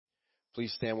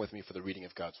Please stand with me for the reading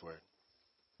of God's Word.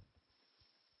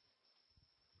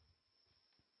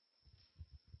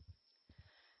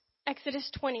 Exodus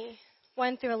 20,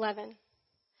 1 through 11.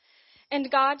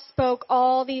 And God spoke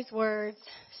all these words,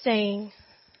 saying,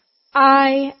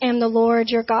 I am the Lord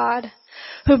your God,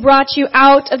 who brought you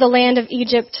out of the land of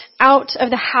Egypt, out of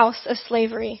the house of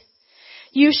slavery.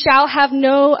 You shall have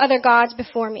no other gods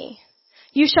before me.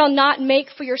 You shall not make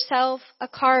for yourself a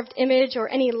carved image or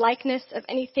any likeness of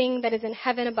anything that is in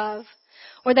heaven above,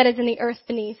 or that is in the earth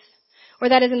beneath, or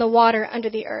that is in the water under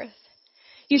the earth.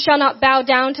 You shall not bow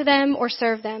down to them or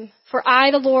serve them, for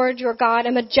I, the Lord your God,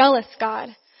 am a jealous God,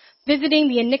 visiting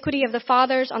the iniquity of the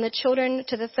fathers on the children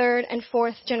to the third and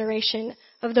fourth generation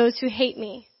of those who hate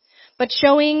me, but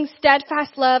showing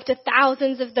steadfast love to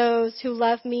thousands of those who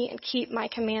love me and keep my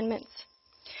commandments.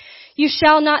 You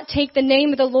shall not take the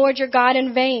name of the Lord your God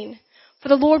in vain, for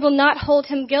the Lord will not hold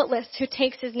him guiltless who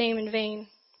takes his name in vain.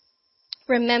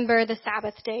 Remember the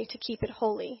Sabbath day to keep it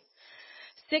holy.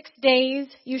 6 days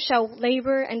you shall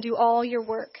labor and do all your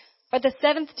work, but the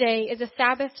seventh day is a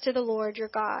Sabbath to the Lord your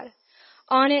God.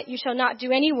 On it you shall not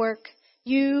do any work,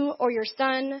 you or your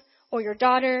son or your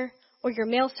daughter or your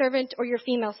male servant or your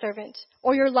female servant,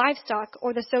 or your livestock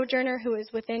or the sojourner who is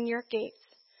within your gates.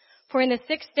 For in the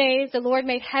 6 days the Lord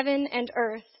made heaven and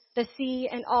earth, the sea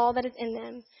and all that is in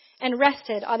them, and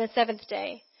rested on the seventh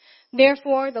day.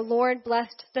 Therefore the Lord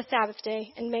blessed the Sabbath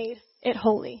day and made it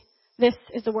holy. This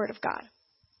is the word of God.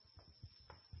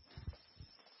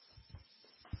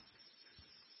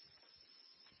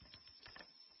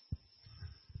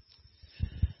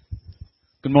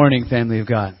 Good morning, family of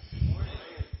God.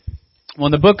 Well,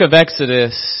 in the book of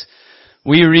Exodus,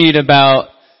 we read about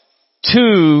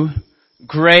two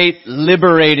great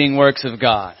liberating works of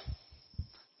God.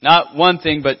 Not one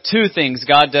thing, but two things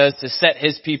God does to set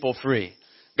his people free.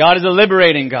 God is a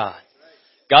liberating God.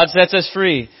 God sets us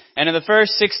free. And in the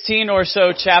first 16 or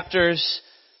so chapters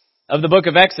of the book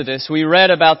of Exodus, we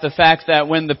read about the fact that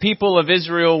when the people of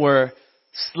Israel were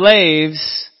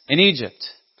slaves in Egypt,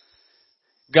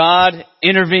 God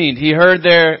intervened. He heard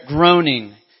their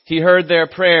groaning. He heard their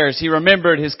prayers. He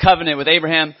remembered his covenant with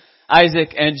Abraham, Isaac,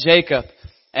 and Jacob.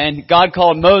 And God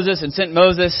called Moses and sent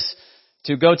Moses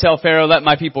to go tell Pharaoh, let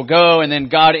my people go. And then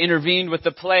God intervened with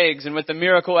the plagues and with the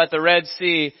miracle at the Red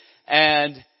Sea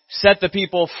and set the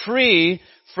people free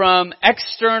from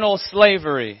external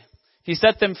slavery. He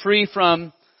set them free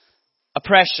from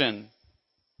oppression.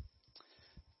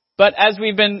 But as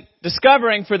we've been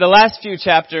discovering for the last few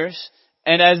chapters,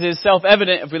 and as is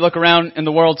self-evident if we look around in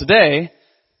the world today,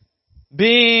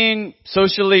 being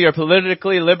socially or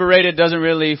politically liberated doesn't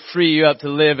really free you up to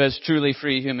live as truly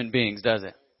free human beings, does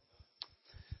it?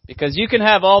 Because you can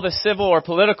have all the civil or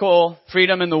political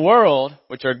freedom in the world,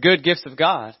 which are good gifts of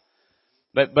God,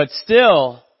 but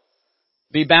still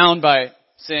be bound by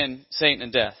sin, Satan,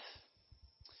 and death.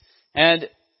 And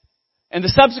in the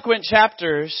subsequent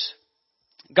chapters,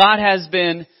 God has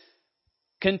been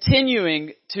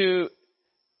continuing to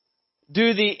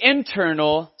do the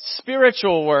internal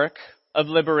spiritual work of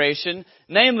liberation,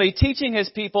 namely teaching his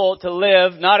people to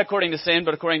live not according to sin,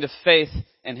 but according to faith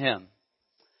in him.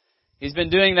 He's been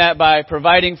doing that by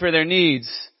providing for their needs,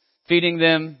 feeding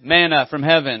them manna from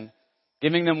heaven,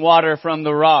 giving them water from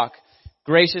the rock,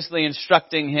 graciously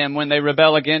instructing him when they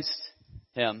rebel against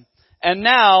him. And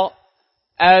now,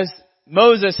 as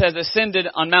Moses has ascended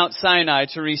on Mount Sinai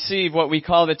to receive what we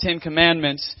call the Ten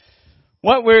Commandments,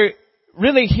 what we're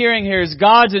really hearing here is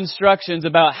God's instructions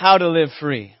about how to live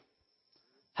free.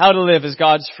 How to live as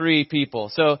God's free people.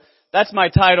 So that's my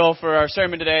title for our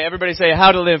sermon today. Everybody say,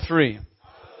 how to live free.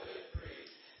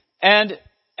 And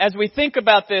as we think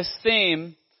about this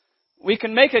theme, we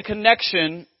can make a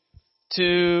connection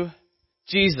to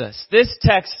Jesus. This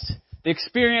text, the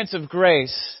experience of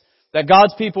grace that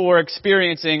God's people were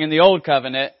experiencing in the Old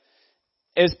Covenant,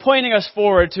 is pointing us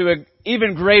forward to an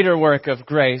even greater work of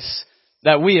grace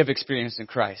that we have experienced in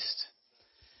Christ.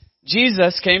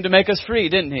 Jesus came to make us free,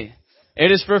 didn't he? It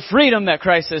is for freedom that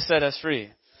Christ has set us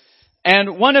free.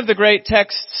 And one of the great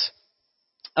texts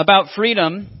about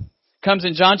freedom comes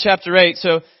in John chapter 8.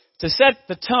 So to set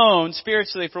the tone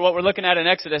spiritually for what we're looking at in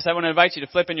Exodus, I want to invite you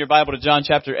to flip in your Bible to John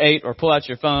chapter 8 or pull out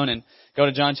your phone and go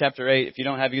to John chapter 8. If you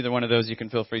don't have either one of those, you can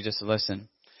feel free just to listen.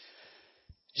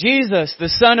 Jesus, the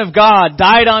Son of God,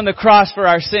 died on the cross for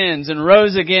our sins and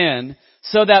rose again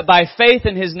so that by faith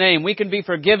in his name we can be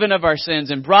forgiven of our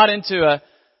sins and brought into a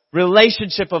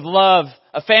relationship of love,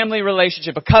 a family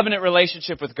relationship, a covenant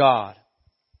relationship with God.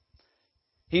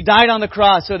 He died on the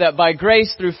cross so that by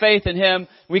grace through faith in him,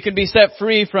 we can be set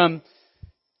free from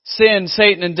sin,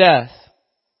 Satan, and death.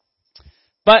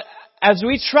 But as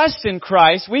we trust in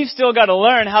Christ, we've still got to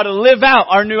learn how to live out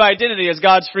our new identity as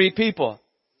God's free people.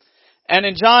 And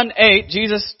in John 8,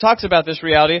 Jesus talks about this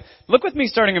reality. Look with me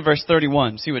starting in verse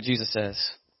 31. See what Jesus says.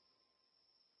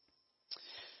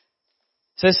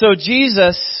 It says, so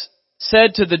Jesus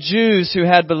said to the Jews who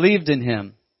had believed in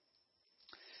him,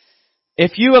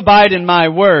 if you abide in my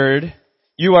word,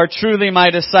 you are truly my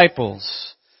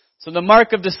disciples. So the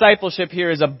mark of discipleship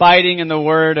here is abiding in the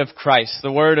word of Christ,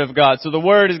 the word of God. So the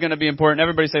word is going to be important.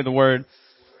 Everybody say the word.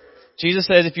 Jesus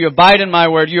says, if you abide in my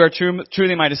word, you are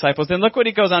truly my disciples. Then look what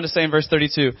he goes on to say in verse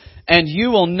 32. And you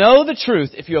will know the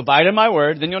truth. If you abide in my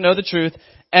word, then you'll know the truth.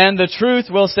 And the truth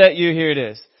will set you, here it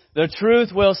is. The truth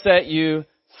will set you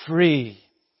free.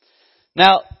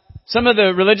 Now, some of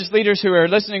the religious leaders who are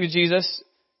listening to Jesus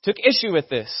took issue with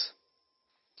this.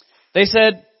 They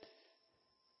said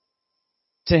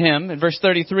to him in verse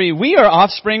 33, we are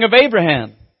offspring of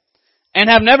Abraham and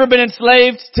have never been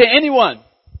enslaved to anyone.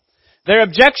 Their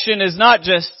objection is not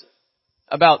just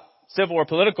about civil or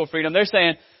political freedom. They're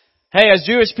saying, hey, as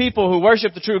Jewish people who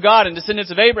worship the true God and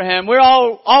descendants of Abraham, we're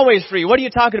always free. What are you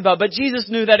talking about? But Jesus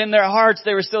knew that in their hearts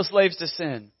they were still slaves to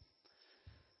sin,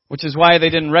 which is why they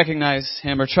didn't recognize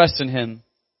him or trust in him.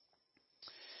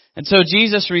 And so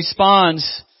Jesus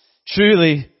responds,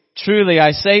 truly, truly,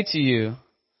 I say to you,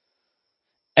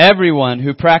 everyone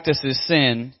who practices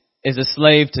sin is a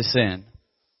slave to sin.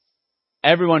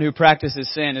 Everyone who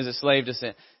practices sin is a slave to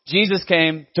sin. Jesus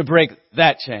came to break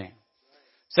that chain.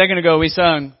 A second ago we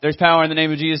sung, there's power in the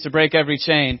name of Jesus to break every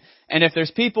chain. And if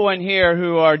there's people in here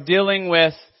who are dealing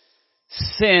with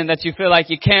sin that you feel like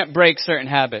you can't break certain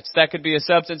habits, that could be a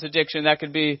substance addiction, that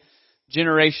could be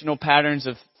generational patterns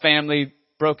of family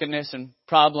brokenness and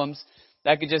problems.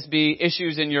 That could just be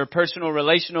issues in your personal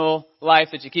relational life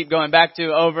that you keep going back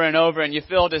to over and over and you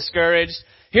feel discouraged.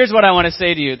 Here's what I want to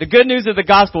say to you. The good news of the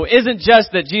gospel isn't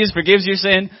just that Jesus forgives your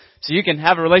sin so you can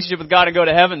have a relationship with God and go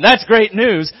to heaven. That's great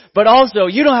news. But also,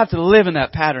 you don't have to live in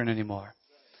that pattern anymore.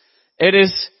 It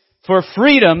is for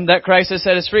freedom that Christ has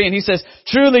set us free. And he says,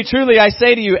 truly, truly, I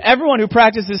say to you, everyone who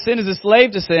practices sin is a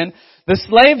slave to sin. The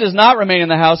slave does not remain in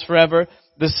the house forever.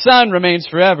 The Son remains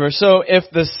forever. So if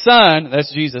the Son,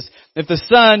 that's Jesus, if the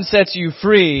Son sets you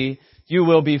free, you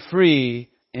will be free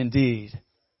indeed.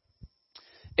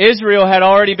 Israel had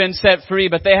already been set free,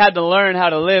 but they had to learn how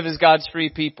to live as God's free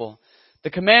people.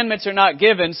 The commandments are not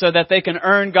given so that they can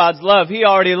earn God's love. He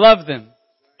already loved them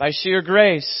by sheer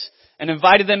grace and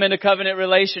invited them into covenant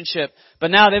relationship.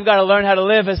 But now they've got to learn how to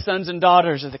live as sons and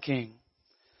daughters of the King.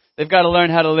 They've got to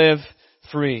learn how to live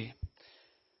free.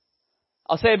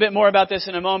 I'll say a bit more about this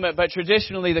in a moment, but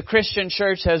traditionally the Christian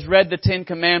church has read the Ten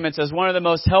Commandments as one of the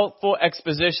most helpful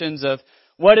expositions of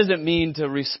what does it mean to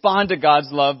respond to God's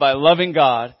love by loving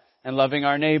God and loving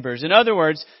our neighbors. In other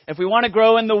words, if we want to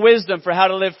grow in the wisdom for how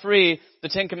to live free, the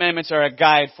Ten Commandments are a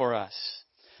guide for us.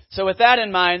 So with that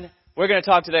in mind, we're going to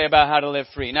talk today about how to live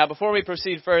free. Now, before we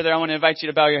proceed further, I want to invite you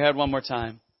to bow your head one more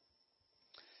time.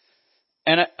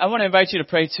 And I want to invite you to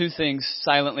pray two things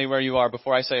silently where you are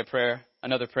before I say a prayer,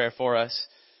 another prayer for us.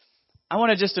 I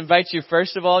want to just invite you,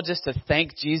 first of all, just to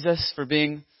thank Jesus for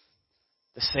being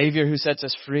the Savior who sets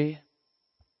us free.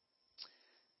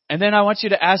 And then I want you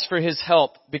to ask for His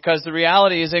help, because the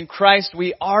reality is in Christ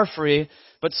we are free,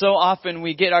 but so often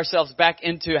we get ourselves back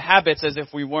into habits as if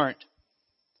we weren't.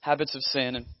 Habits of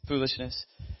sin and foolishness.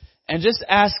 And just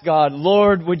ask God,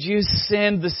 Lord, would you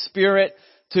send the Spirit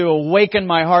to awaken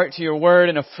my heart to your word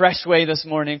in a fresh way this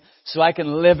morning so I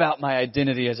can live out my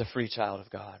identity as a free child of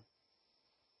God.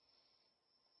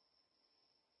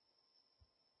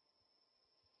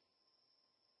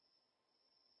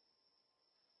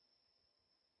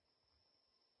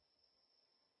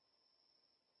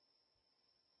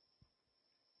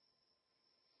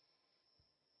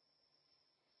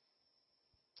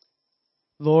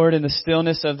 Lord, in the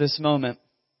stillness of this moment,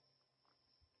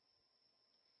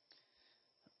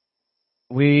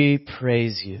 we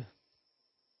praise you.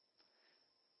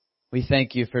 We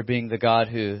thank you for being the God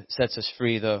who sets us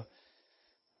free, though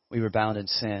we were bound in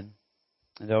sin.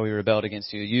 And though we rebelled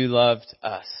against you, you loved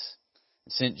us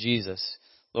and sent Jesus.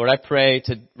 Lord, I pray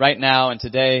right now and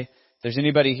today, if there's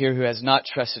anybody here who has not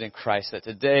trusted in Christ, that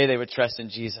today they would trust in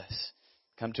Jesus,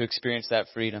 come to experience that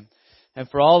freedom. And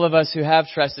for all of us who have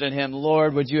trusted in Him,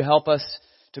 Lord, would you help us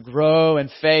to grow in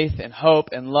faith and hope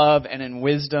and love and in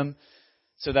wisdom,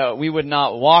 so that we would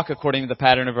not walk according to the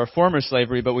pattern of our former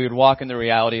slavery, but we would walk in the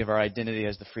reality of our identity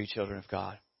as the free children of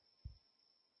God.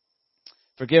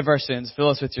 Forgive our sins, fill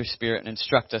us with your Spirit, and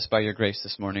instruct us by your grace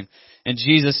this morning. In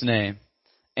Jesus' name,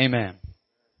 amen.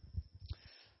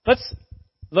 Let's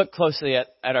look closely at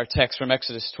our text from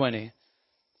Exodus 20.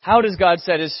 How does God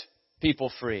set His people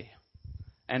free?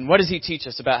 And what does He teach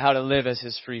us about how to live as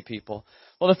His free people?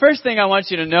 Well, the first thing I want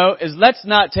you to know is let's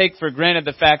not take for granted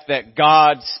the fact that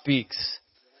God speaks.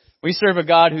 We serve a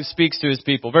God who speaks to His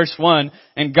people. Verse 1,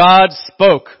 and God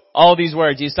spoke all these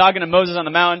words. He's talking to Moses on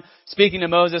the mountain, speaking to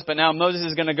Moses, but now Moses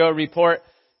is going to go report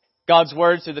God's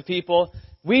words to the people.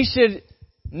 We should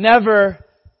never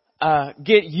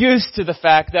get used to the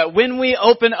fact that when we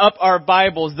open up our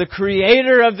Bibles, the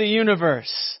Creator of the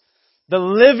universe, the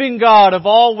living God of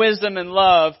all wisdom and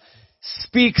love,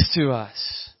 speaks to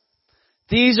us.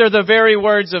 These are the very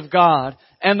words of God,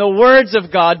 and the words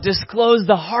of God disclose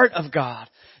the heart of God.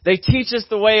 They teach us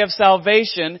the way of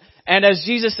salvation, and as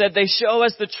Jesus said, they show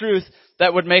us the truth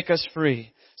that would make us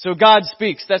free. So God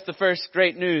speaks. That's the first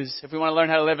great news if we want to learn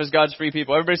how to live as God's free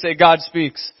people. Everybody say, God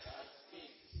speaks.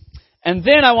 And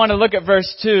then I want to look at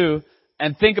verse 2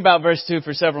 and think about verse 2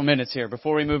 for several minutes here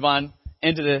before we move on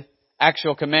into the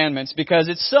actual commandments, because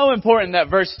it's so important that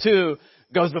verse 2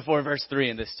 goes before verse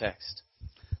 3 in this text.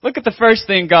 Look at the first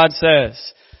thing God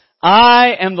says.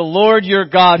 I am the Lord your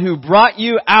God who brought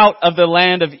you out of the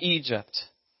land of Egypt,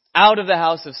 out of the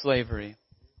house of slavery.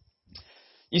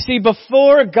 You see,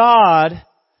 before God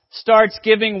starts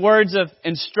giving words of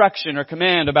instruction or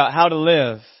command about how to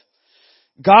live,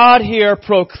 God here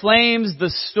proclaims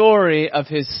the story of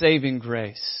His saving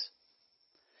grace.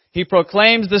 He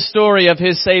proclaims the story of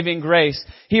His saving grace.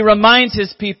 He reminds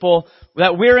His people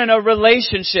that we're in a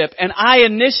relationship, and I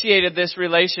initiated this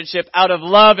relationship out of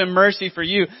love and mercy for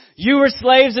you. You were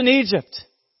slaves in Egypt,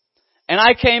 and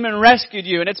I came and rescued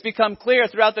you. And it's become clear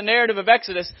throughout the narrative of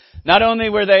Exodus, not only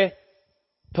were they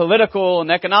political and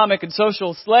economic and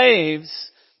social slaves,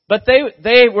 but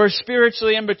they were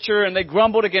spiritually immature, and they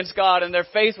grumbled against God, and their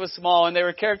faith was small, and they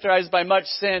were characterized by much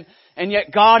sin. And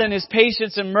yet God in His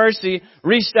patience and mercy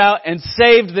reached out and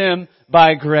saved them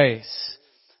by grace.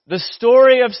 The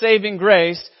story of saving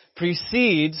grace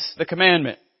precedes the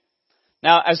commandment.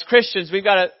 Now, as Christians, we've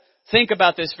got to think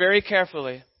about this very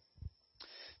carefully,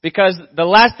 because the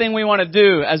last thing we want to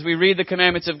do as we read the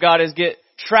commandments of God is get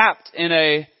trapped in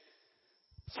a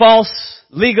false,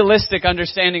 legalistic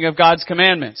understanding of God's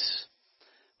commandments.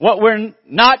 What we're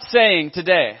not saying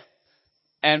today,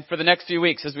 and for the next few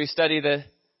weeks as we study the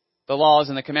laws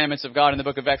and the commandments of God in the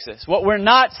book of Exodus, what we're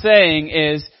not saying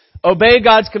is, obey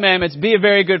God's commandments, be a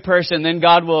very good person, then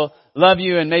God will love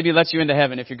you and maybe let you into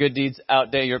heaven if your good deeds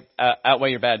outweigh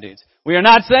your bad deeds. We are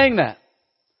not saying that.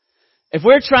 If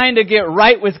we're trying to get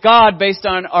right with God based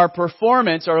on our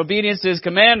performance or obedience to His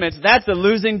commandments, that's a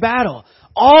losing battle.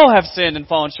 All have sinned and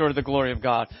fallen short of the glory of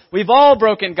God. We've all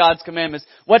broken God's commandments.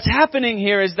 What's happening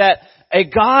here is that a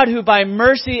God who by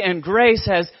mercy and grace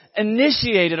has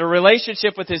initiated a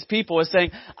relationship with His people is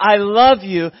saying, I love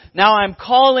you. Now I'm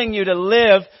calling you to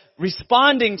live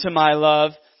responding to my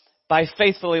love by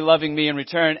faithfully loving me in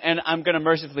return, and I'm going to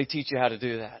mercifully teach you how to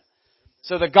do that.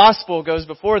 So the gospel goes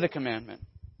before the commandment.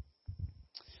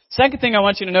 Second thing I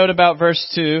want you to note about verse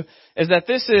 2 is that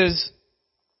this is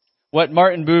what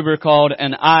Martin Buber called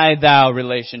an I-thou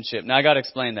relationship. Now I got to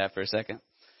explain that for a second.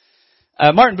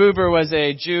 Martin Buber was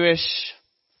a Jewish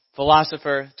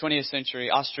philosopher, 20th century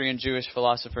Austrian Jewish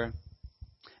philosopher.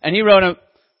 And he wrote a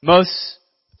most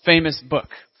famous book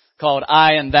called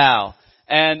I and Thou.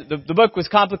 And the book was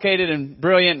complicated and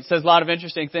brilliant. It says a lot of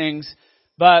interesting things.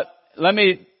 But let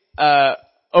me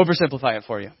oversimplify it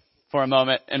for you for a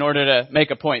moment in order to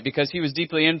make a point, because he was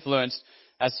deeply influenced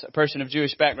as a person of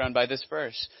Jewish background by this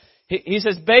verse. He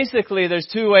says basically there's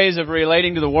two ways of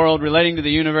relating to the world, relating to the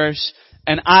universe: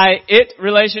 an I-it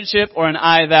relationship or an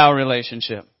I-thou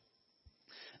relationship.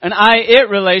 An I-it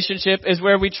relationship is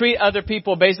where we treat other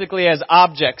people basically as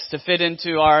objects to fit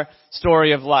into our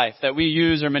story of life, that we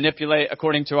use or manipulate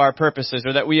according to our purposes,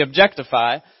 or that we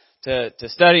objectify to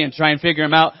study and try and figure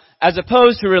them out, as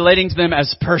opposed to relating to them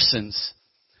as persons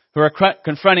who are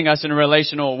confronting us in a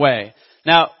relational way.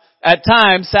 Now, at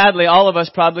times, sadly, all of us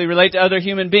probably relate to other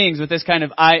human beings with this kind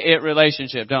of I-it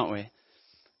relationship, don't we?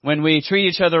 When we treat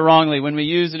each other wrongly, when we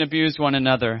use and abuse one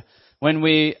another, when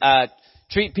we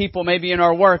treat people maybe in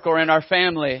our work or in our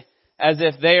family as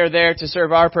if they are there to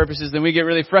serve our purposes, then we get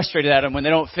really frustrated at them when they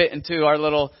don't fit into our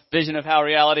little vision of how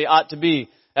reality ought to be.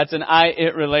 That's an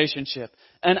I-it relationship.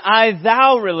 An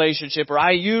I-thou relationship or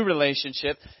I-you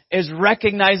relationship is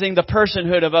recognizing the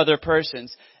personhood of other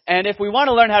persons. And if we want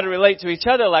to learn how to relate to each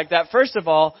other like that, first of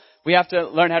all, we have to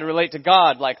learn how to relate to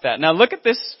God like that. Now look at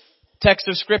this text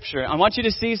of Scripture. I want you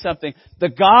to see something. The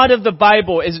God of the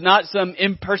Bible is not some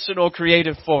impersonal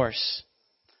creative force.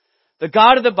 The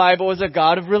God of the Bible is a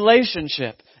God of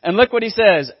relationship. And look what He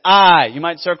says. You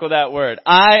might circle that word.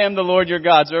 I am the Lord your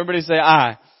God. So everybody say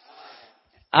I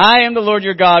am the Lord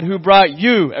your God who brought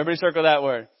you. Everybody circle that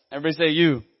word. Everybody say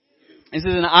you. This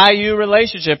is an I-you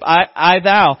relationship.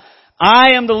 I-thou.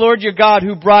 I am the Lord your God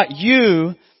who brought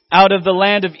you out of the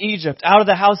land of Egypt, out of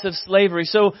the house of slavery.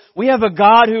 So we have a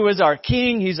God who is our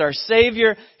King. He's our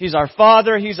Savior. He's our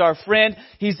Father. He's our friend.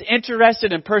 He's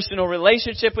interested in personal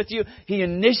relationship with you. He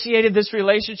initiated this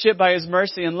relationship by His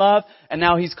mercy and love, and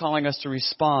now He's calling us to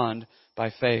respond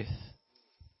by faith.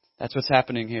 That's what's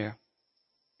happening here.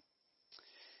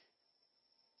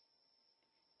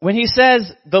 When He says,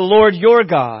 the Lord your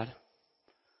God,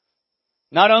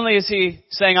 not only is He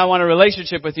saying, I want a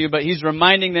relationship with you, but He's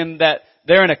reminding them that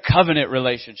they're in a covenant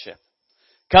relationship.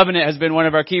 Covenant has been one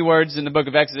of our key words in the book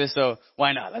of Exodus, so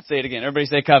why not? Let's say it again. Everybody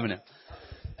say covenant.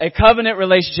 A covenant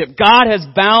relationship. God has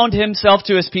bound Himself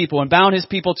to His people and bound His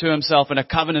people to Himself in a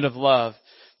covenant of love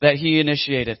that He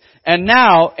initiated. And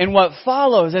now, in what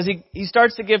follows, as He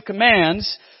starts to give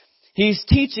commands, He's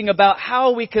teaching about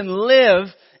how we can live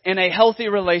in a healthy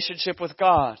relationship with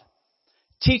God.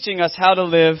 Teaching us how to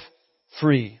live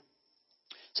free.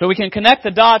 So we can connect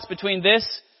the dots between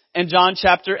this and John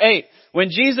chapter 8. When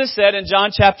Jesus said in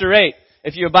John chapter 8,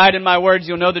 if you abide in my words,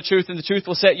 you'll know the truth and the truth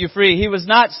will set you free. He was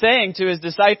not saying to His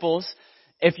disciples,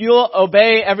 if you'll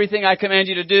obey everything I command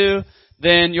you to do,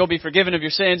 then you'll be forgiven of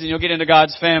your sins and you'll get into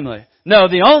God's family. No,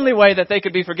 the only way that they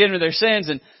could be forgiven of their sins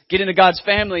and get into God's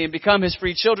family and become His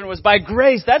free children was by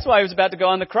grace. That's why He was about to go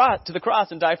on the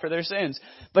cross and die for their sins.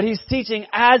 But He's teaching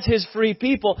as His free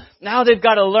people, now they've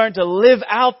got to learn to live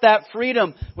out that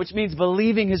freedom, which means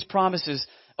believing His promises,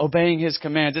 obeying His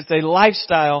commands. It's a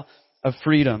lifestyle of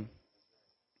freedom.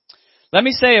 Let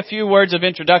me say a few words of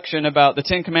introduction about the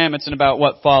Ten Commandments and about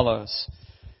what follows.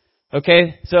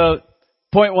 Okay, so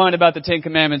point one about the Ten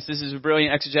Commandments. This is a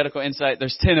brilliant exegetical insight.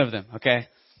 There's 10 of them, okay?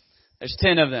 There's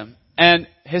 10 of them. And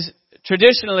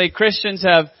traditionally, Christians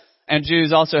have, and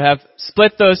Jews also have,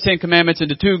 split those 10 Commandments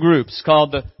into two groups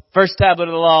called the first tablet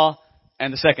of the law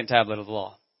and the second tablet of the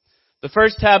law. The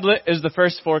first tablet is the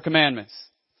first 4 commandments.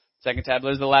 Second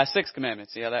tablet is the last 6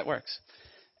 commandments. See how that works?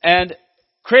 And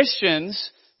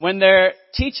Christians, when they're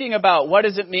teaching about what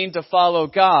does it mean to follow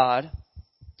God,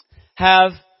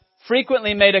 have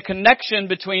frequently made a connection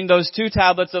between those 2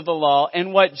 tablets of the law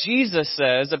and what Jesus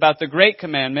says about the great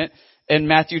commandment in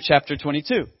Matthew chapter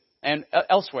 22 and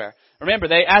elsewhere. Remember,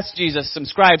 they asked Jesus, some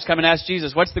scribes come and ask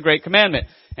Jesus, what's the great commandment?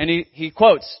 And he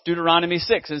quotes Deuteronomy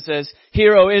 6 and says,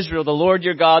 Hear, O Israel, the Lord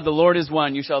your God, the Lord is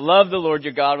one. You shall love the Lord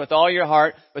your God with all your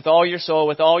heart, with all your soul,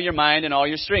 with all your mind, and all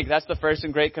your strength. That's the first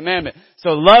and great commandment.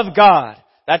 So love God.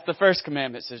 That's the first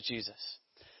commandment, says Jesus.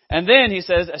 And then he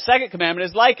says, a second commandment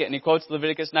is like it. And he quotes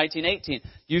Leviticus 19:18.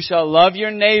 You shall love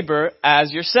your neighbor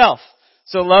as yourself.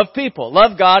 So love people.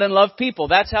 Love God and love people.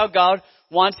 That's how God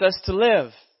wants us to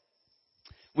live.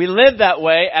 We live that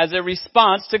way as a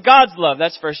response to God's love.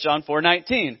 That's 1 John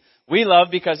 4:19. We love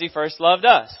because He first loved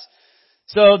us.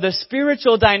 So the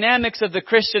spiritual dynamics of the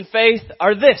Christian faith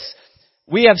are this.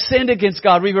 We have sinned against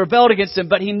God. We've rebelled against Him,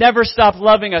 but He never stopped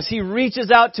loving us. He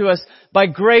reaches out to us by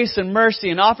grace and mercy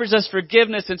and offers us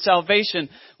forgiveness and salvation.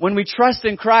 When we trust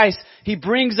in Christ, He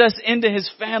brings us into His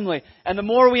family. And the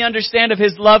more we understand of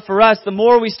His love for us, the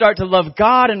more we start to love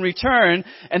God in return.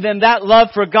 And then that love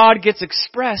for God gets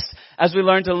expressed as we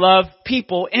learn to love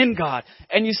people in God.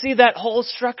 And you see that whole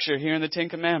structure here in the 10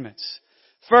 Commandments.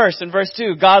 First, in verse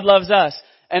 2, God loves us.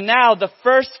 And now the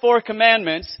first 4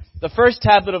 commandments, the first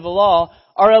tablet of the law,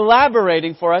 are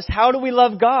elaborating for us how do we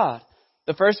love God.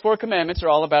 The first 4 commandments are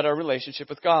all about our relationship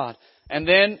with God. And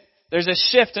then there's a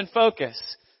shift in focus.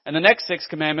 And the next 6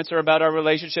 commandments are about our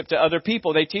relationship to other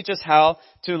people. They teach us how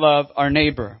to love our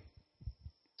neighbor.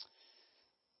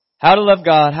 How to love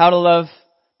God, how to love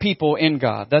people in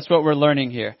God. That's what we're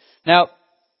learning here. Now,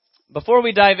 before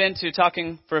we dive into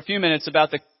talking for a few minutes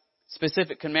about the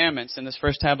specific commandments in this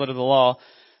first tablet of the law,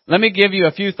 let me give you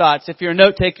a few thoughts. If you're a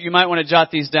note taker, you might want to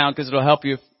jot these down because it'll help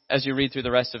you as you read through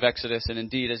the rest of Exodus and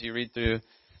indeed as you read through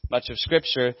much of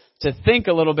Scripture to think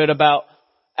a little bit about,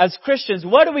 as Christians,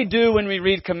 what do we do when we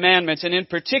read commandments? And in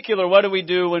particular, what do we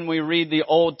do when we read the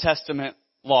Old Testament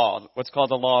law, what's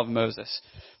called the Law of Moses?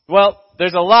 Well,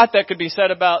 there's a lot that could be said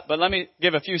about, but let me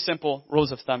give a few simple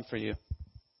rules of thumb for you.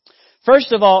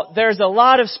 First of all, there's a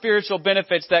lot of spiritual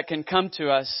benefits that can come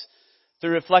to us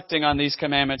through reflecting on these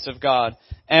commandments of God.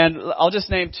 And I'll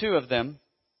just name 2 of them.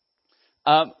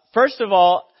 First of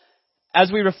all,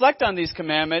 as we reflect on these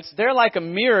commandments, they're like a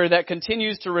mirror that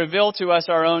continues to reveal to us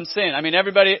our own sin. I mean,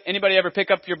 anybody ever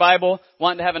pick up your Bible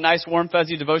wanting to have a nice, warm,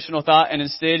 fuzzy devotional thought and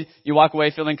instead you walk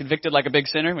away feeling convicted like a big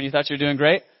sinner when you thought you were doing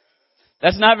great?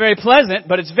 That's not very pleasant,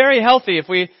 but it's very healthy if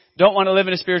we don't want to live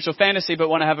in a spiritual fantasy but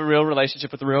want to have a real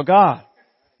relationship with the real God.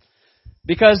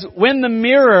 Because when the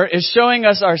mirror is showing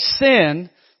us our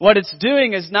sin, what it's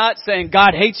doing is not saying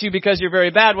God hates you because you're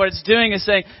very bad. What it's doing is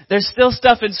saying there's still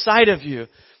stuff inside of you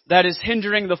that is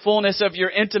hindering the fullness of your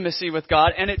intimacy with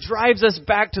God, and it drives us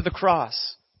back to the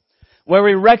cross, where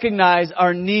we recognize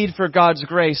our need for God's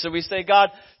grace. So we say, God,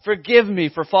 forgive me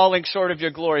for falling short of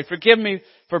your glory. Forgive me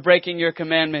for breaking your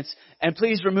commandments. And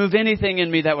please remove anything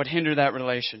in me that would hinder that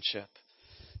relationship.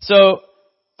 So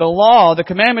the law, the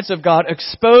commandments of God,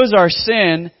 expose our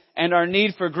sin and our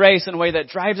need for grace in a way that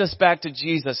drives us back to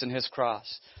Jesus and His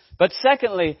cross. But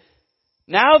secondly,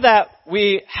 now that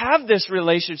we have this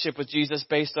relationship with Jesus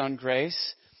based on grace,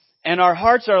 and our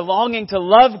hearts are longing to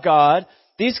love God,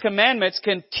 these commandments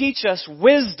can teach us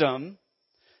wisdom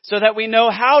so that we know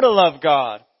how to love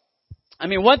God. I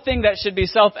mean, one thing that should be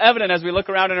self-evident as we look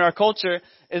around in our culture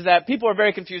is that people are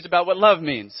very confused about what love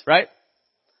means, right?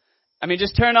 I mean,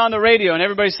 just turn on the radio and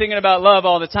everybody's singing about love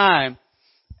all the time.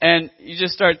 And you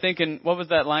just start thinking, what was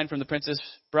that line from The Princess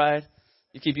Bride?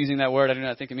 You keep using that word. I do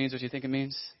not think it means what you think it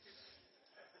means.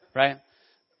 Right?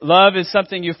 Love is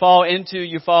something you fall into,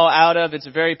 you fall out of. It's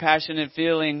a very passionate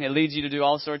feeling. It leads you to do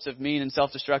all sorts of mean and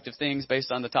self-destructive things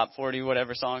based on the top 40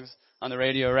 whatever songs on the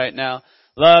radio right now.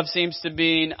 Love seems to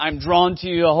mean I'm drawn to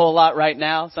you a whole lot right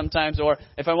now sometimes. Or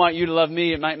if I want you to love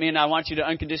me, it might mean I want you to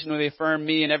unconditionally affirm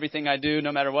me in everything I do,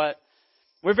 no matter what.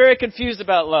 We're very confused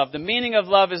about love. The meaning of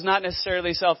love is not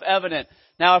necessarily self-evident.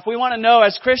 Now, if we want to know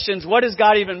as Christians, what does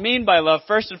God even mean by love?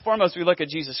 First and foremost, we look at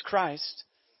Jesus Christ,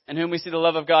 in whom we see the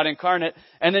love of God incarnate.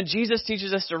 And then Jesus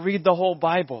teaches us to read the whole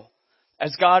Bible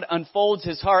as God unfolds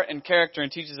His heart and character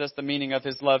and teaches us the meaning of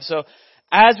His love. So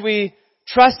as we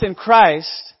trust in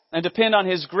Christ and depend on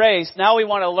His grace, now we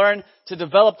want to learn to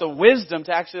develop the wisdom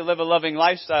to actually live a loving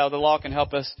lifestyle. The law can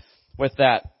help us with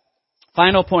that.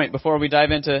 Final point before we dive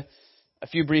into a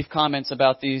few brief comments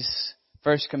about these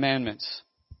first commandments.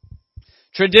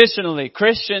 Traditionally,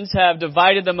 Christians have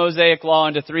divided the Mosaic Law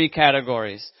into three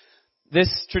categories.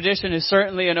 This tradition is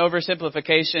certainly an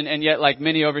oversimplification, and yet, like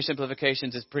many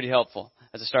oversimplifications, is pretty helpful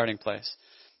as a starting place.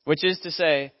 Which is to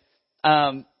say,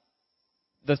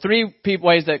 the three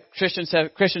ways that Christians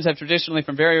have traditionally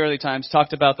from very early times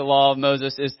talked about the law of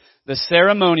Moses is the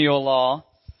ceremonial law,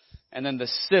 and then the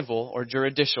civil or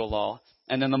juridical law,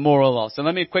 and then the moral law. So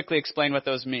let me quickly explain what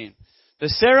those mean. The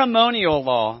ceremonial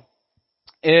law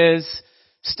is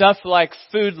stuff like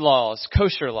food laws,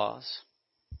 kosher laws,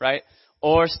 right?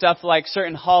 Or stuff like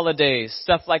certain holidays,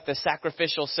 stuff like the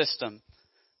sacrificial system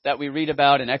that we read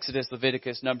about in Exodus,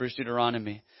 Leviticus, Numbers,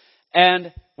 Deuteronomy.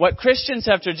 And what Christians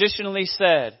have traditionally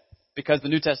said, because the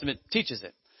New Testament teaches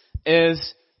it,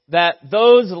 is that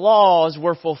those laws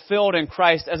were fulfilled in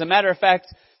Christ. As a matter of fact,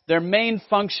 their main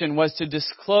function was to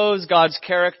disclose God's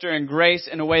character and grace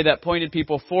in a way that pointed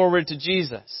people forward to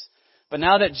Jesus. But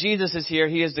now that Jesus is here,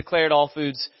 He has declared all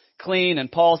foods clean.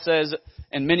 And Paul says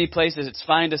in many places it's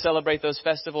fine to celebrate those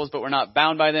festivals, but we're not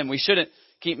bound by them. We shouldn't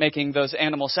keep making those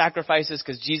animal sacrifices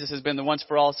because Jesus has been the once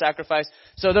for all sacrifice.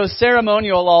 So those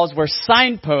ceremonial laws were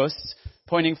signposts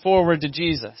pointing forward to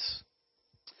Jesus.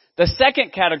 The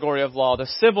second category of law, the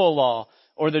civil law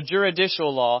or the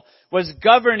juridical law, was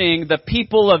governing the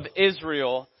people of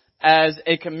Israel as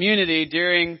a community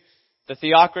during the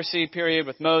theocracy period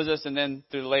with Moses and then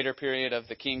through the later period of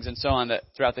the kings and so on that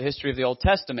throughout the history of the Old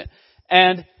Testament.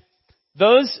 And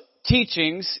those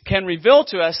teachings can reveal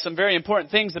to us some very important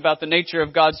things about the nature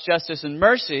of God's justice and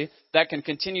mercy that can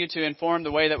continue to inform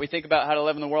the way that we think about how to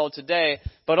live in the world today.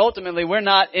 But ultimately, we're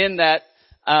not in that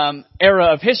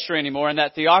era of history anymore, in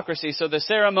that theocracy. So the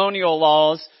ceremonial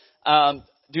laws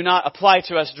do not apply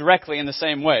to us directly in the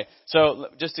same way. So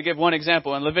just to give one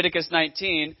example, in Leviticus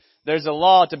 19, there's a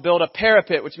law to build a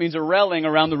parapet, which means a railing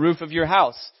around the roof of your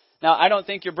house. Now, I don't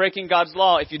think you're breaking God's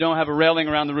law if you don't have a railing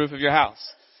around the roof of your house.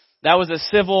 That was a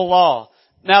civil law.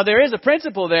 Now, there is a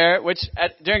principle there, which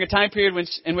during a time period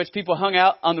in which people hung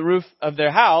out on the roof of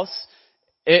their house,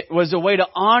 it was a way to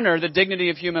honor the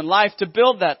dignity of human life to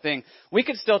build that thing. We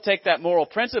could still take that moral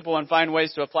principle and find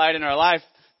ways to apply it in our life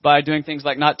by doing things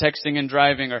like not texting and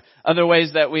driving or other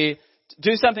ways that we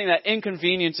do something that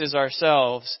inconveniences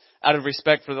ourselves out of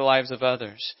respect for the lives of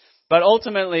others. But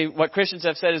ultimately, what Christians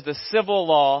have said is the civil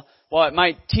law, while it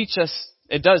might teach us,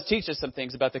 it does teach us some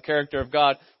things about the character of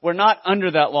God, we're not under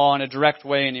that law in a direct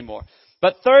way anymore.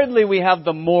 But thirdly, we have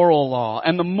the moral law.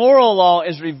 And the moral law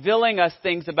is revealing us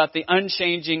things about the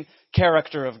unchanging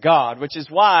character of God, which is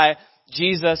why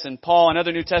Jesus and Paul and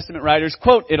other New Testament writers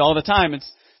quote it all the time.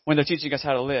 It's when they're teaching us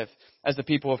how to live as the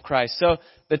people of Christ. So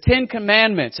the Ten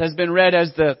Commandments has been read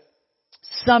as the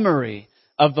summary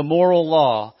of the moral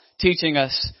law, teaching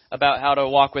us about how to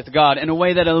walk with God in a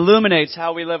way that illuminates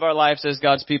how we live our lives as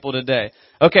God's people today.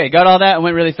 Okay, got all that? It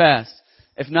went really fast.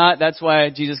 If not, that's why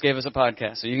Jesus gave us a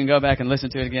podcast. So you can go back and listen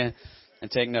to it again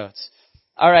and take notes.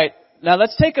 All right. Now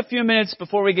let's take a few minutes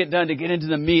before we get done to get into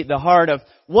the meat, the heart of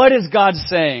what is God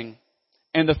saying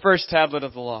in the first tablet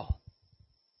of the law.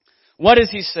 What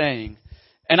is He saying?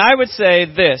 And I would say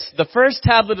this. The first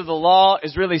tablet of the law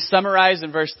is really summarized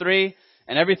in verse 3,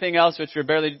 and everything else, which we're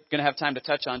barely going to have time to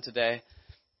touch on today,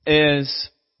 is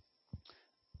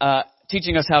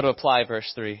teaching us how to apply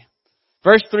verse 3.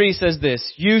 Verse 3 says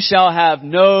this, you shall have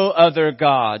no other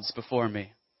gods before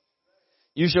me.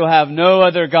 You shall have no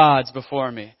other gods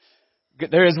before me.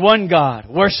 There is one God.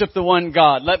 Worship the one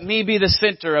God. Let me be the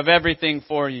center of everything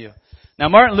for you. Now,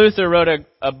 Martin Luther wrote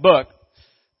a book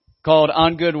called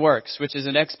On Good Works, which is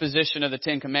an exposition of the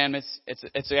Ten Commandments.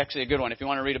 It's actually a good one if you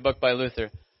want to read a book by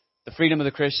Luther. The Freedom of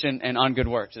the Christian and On Good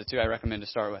Works are the two I recommend to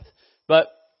start with. But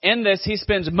in this, he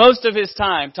spends most of his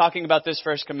time talking about this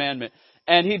first commandment.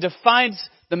 And he defines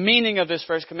the meaning of this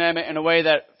first commandment in a way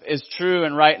that is true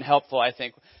and right and helpful, I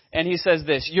think. And he says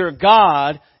this, your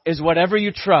God is whatever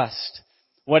you trust,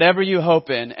 whatever you hope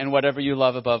in, and whatever you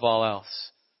love above all else.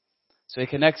 So he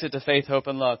connects it to faith, hope,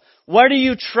 and love. What are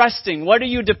you trusting? What are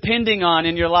you depending on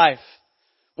in your life?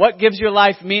 What gives your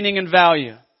life meaning and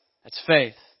value? That's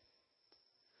faith.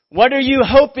 What are you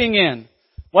hoping in?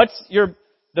 What's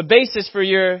the basis for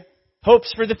your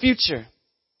hopes for the future?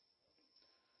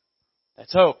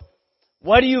 That's hope.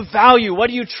 What do you value? What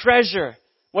do you treasure?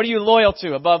 What are you loyal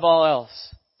to above all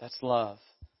else? That's love.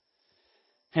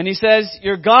 And he says,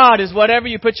 your God is whatever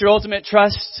you put your ultimate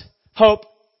trust, hope,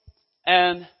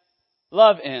 and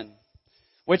love in.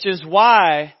 Which is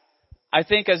why I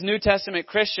think as New Testament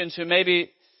Christians who maybe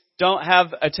don't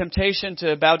have a temptation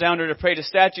to bow down or to pray to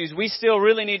statues, we still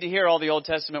really need to hear all the Old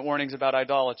Testament warnings about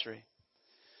idolatry.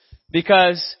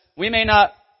 Because we may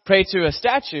not pray to a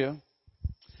statue,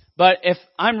 but if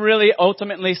I'm really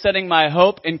ultimately setting my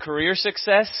hope in career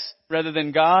success rather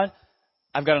than God,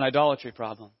 I've got an idolatry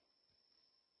problem.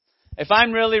 If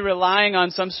I'm really relying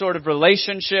on some sort of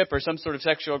relationship or some sort of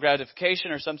sexual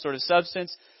gratification or some sort of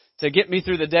substance to get me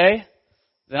through the day,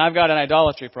 then I've got an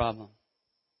idolatry problem.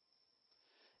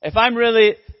 If I'm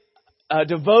really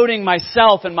devoting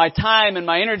myself and my time and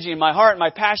my energy and my heart and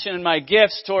my passion and my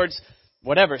gifts towards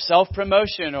whatever,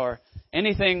 self-promotion or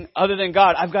anything other than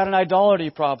God, I've got an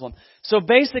idolatry problem. So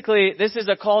basically, this is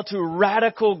a call to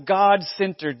radical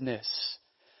God-centeredness.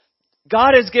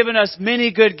 God has given us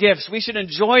many good gifts. We should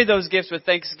enjoy those gifts with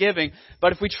thanksgiving.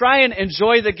 But if we try and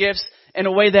enjoy the gifts in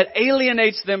a way that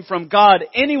alienates them from God,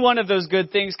 any one of those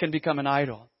good things can become an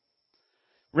idol.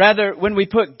 Rather, when we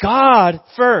put God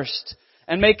first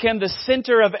and make Him the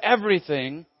center of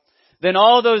everything, then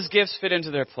all those gifts fit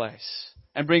into their place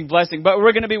and bring blessing. But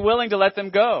we're going to be willing to let them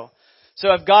go.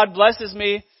 So if God blesses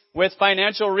me with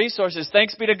financial resources,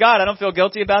 thanks be to God. I don't feel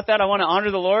guilty about that. I want to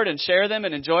honor the Lord and share them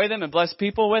and enjoy them and bless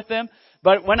people with them.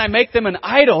 But when I make them an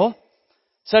idol,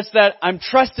 such that I'm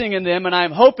trusting in them and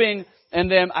I'm hoping in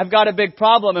them, I've got a big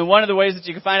problem. And one of the ways that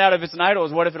you can find out if it's an idol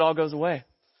is what if it all goes away?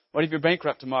 What if you're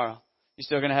bankrupt tomorrow? You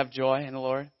still going to have joy in the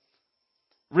Lord?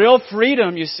 Real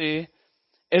freedom, you see,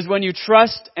 is when you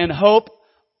trust and hope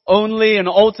only and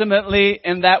ultimately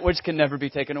in that which can never be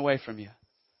taken away from you.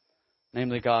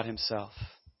 Namely God Himself.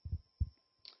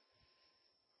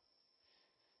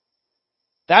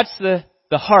 That's the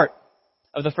heart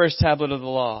of the first tablet of the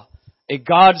law. A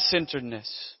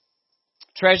God-centeredness.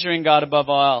 Treasuring God above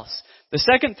all else. The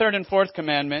second, third, and fourth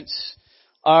commandments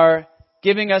are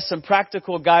giving us some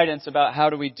practical guidance about how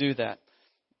do we do that.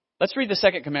 Let's read the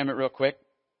second commandment real quick.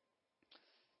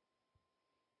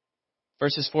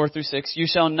 Verses 4 through 6. You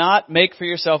shall not make for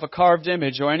yourself a carved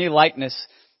image or any likeness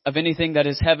of anything that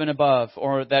is heaven above,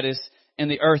 or that is in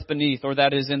the earth beneath, or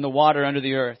that is in the water under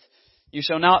the earth. You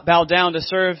shall not bow down to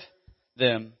serve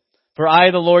them. For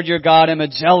I, the Lord your God, am a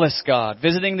jealous God,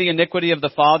 visiting the iniquity of the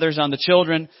fathers on the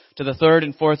children to the third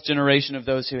and fourth generation of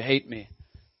those who hate me.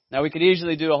 Now, we could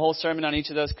easily do a whole sermon on each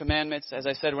of those commandments. As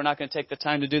I said, we're not going to take the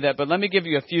time to do that. But let me give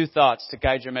you a few thoughts to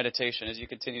guide your meditation as you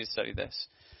continue to study this.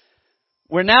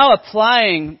 We're now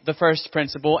applying the first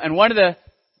principle, and one of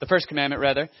the first commandment,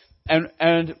 rather.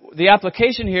 And the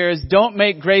application here is don't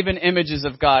make graven images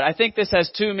of God. I think this has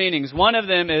two meanings. One of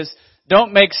them is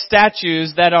don't make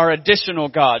statues that are additional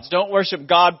gods. Don't worship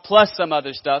God plus some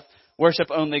other stuff. Worship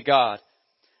only God.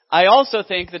 I also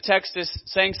think the text is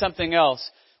saying something else.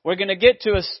 We're going to get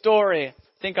to a story.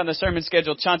 I think on the sermon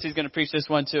schedule, Chauncey's going to preach this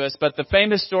one to us. But the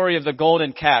famous story of the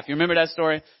golden calf. You remember that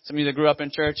story? Some of you that grew up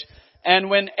in church. And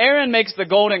when Aaron makes the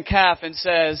golden calf and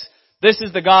says, this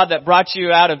is the God that brought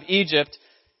you out of Egypt,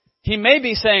 he may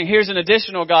be saying, here's an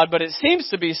additional God, but it seems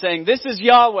to be saying, this is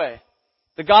Yahweh,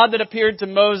 the God that appeared to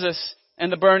Moses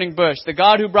and the burning bush, the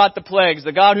God who brought the plagues,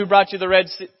 the God who brought you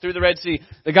through the Red Sea,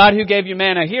 the God who gave you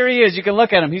manna. Here he is. You can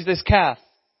look at him. He's this calf.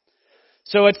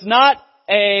 So it's not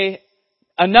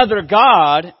another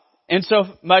God in so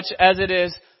much as it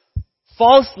is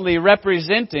falsely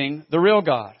representing the real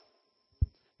God.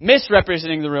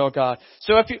 Misrepresenting the real God.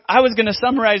 So I was going to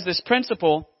summarize this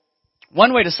principle,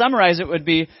 one way to summarize it would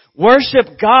be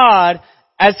worship God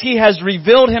as He has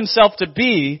revealed Himself to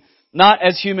be, not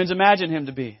as humans imagine Him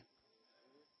to be.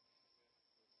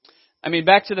 I mean,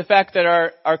 back to the fact that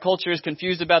our culture is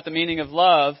confused about the meaning of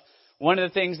love. One of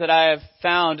the things that I have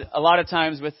found a lot of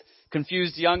times with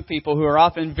confused young people who are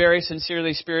often very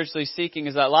sincerely spiritually seeking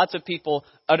is that lots of people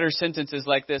utter sentences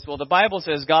like this. Well, the Bible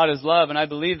says God is love, and I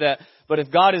believe that. But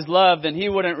if God is love, then He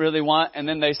wouldn't really want, and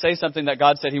then they say something that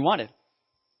God said He wanted.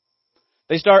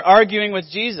 They start arguing with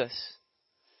Jesus.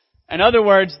 In other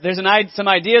words, there's some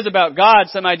ideas about God,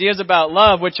 some ideas about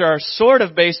love, which are sort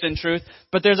of based in truth,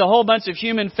 but there's a whole bunch of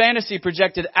human fantasy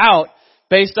projected out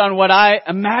based on what I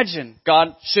imagine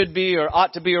God should be or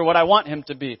ought to be or what I want Him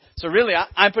to be. So really,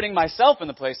 I'm putting myself in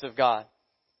the place of God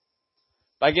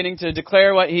by getting to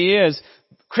declare what He is.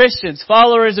 Christians,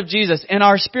 followers of Jesus, in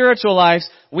our spiritual lives,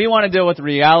 we want to deal with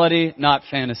reality, not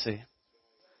fantasy.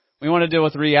 We want to deal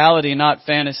with reality, not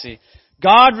fantasy.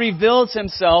 God reveals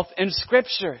Himself in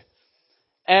Scripture.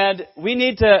 And we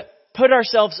need to put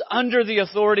ourselves under the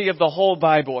authority of the whole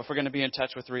Bible if we're going to be in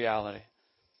touch with reality.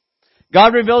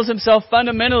 God reveals Himself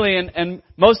fundamentally and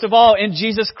most of all in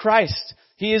Jesus Christ.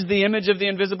 He is the image of the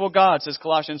invisible God, says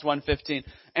Colossians 1:15.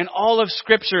 And all of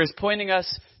Scripture is pointing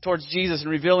us towards Jesus and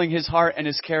revealing His heart and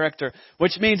His character.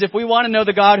 Which means if we want to know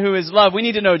the God who is love, we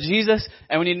need to know Jesus,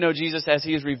 and we need to know Jesus as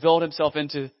He has revealed Himself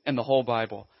in the whole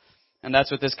Bible. And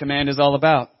that's what this command is all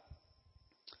about.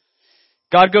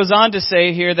 God goes on to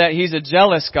say here that He's a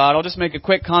jealous God. I'll just make a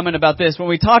quick comment about this. When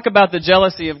we talk about the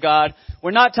jealousy of God,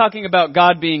 we're not talking about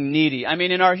God being needy. I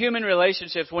mean, in our human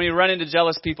relationships, when you run into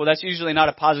jealous people, that's usually not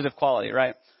a positive quality,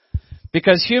 right?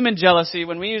 Because human jealousy,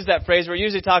 when we use that phrase, we're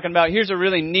usually talking about, here's a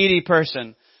really needy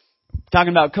person.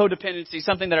 Talking about codependency,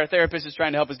 something that our therapist is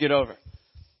trying to help us get over.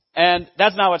 And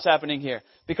that's not what's happening here.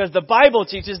 Because the Bible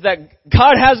teaches that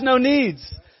God has no needs.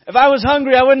 If I was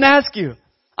hungry, I wouldn't ask you.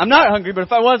 I'm not hungry, but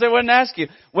if I was, I wouldn't ask you.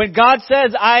 When God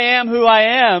says, I am who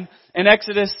I am, in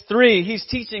Exodus 3, He's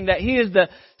teaching that He is the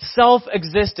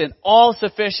self-existent,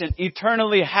 all-sufficient,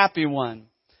 eternally happy one.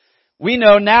 We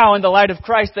know now in the light of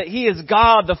Christ that He is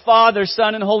God, the Father,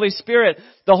 Son, and Holy Spirit,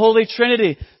 the Holy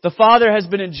Trinity. The Father has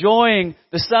been enjoying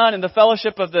the Son and the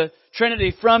fellowship of the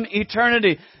Trinity from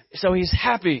eternity. So He's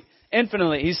happy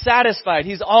infinitely. He's satisfied.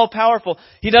 He's all-powerful.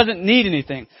 He doesn't need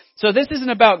anything. So this isn't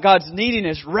about God's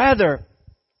neediness. Rather,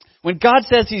 when God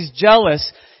says He's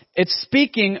jealous,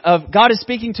 God is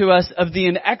speaking to us of the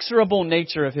inexorable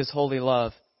nature of His holy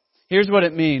love. Here's what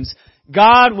it means.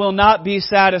 God will not be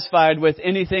satisfied with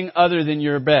anything other than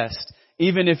your best,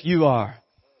 even if you are.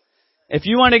 If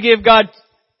you want to give God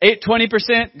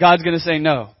 20%, God's going to say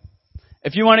no.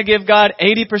 If you want to give God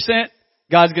 80%,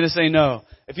 God's going to say no.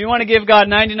 If you want to give God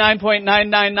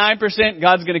 99.999%,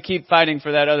 God's going to keep fighting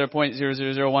for that other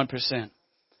 0.0001%.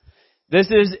 This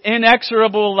is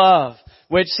inexorable love,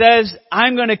 which says,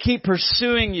 I'm going to keep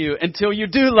pursuing you until you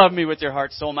do love me with your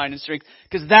heart, soul, mind, and strength,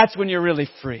 because that's when you're really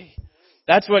free.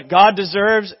 That's what God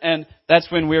deserves, and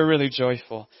that's when we're really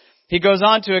joyful. He goes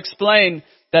on to explain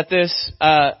that this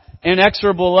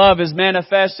inexorable love is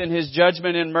manifest in His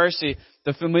judgment and mercy,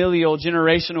 the familial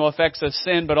generational effects of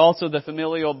sin, but also the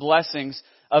familial blessings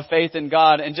of faith in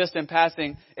God. And just in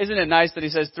passing, isn't it nice that He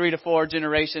says 3 to 4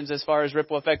 generations as far as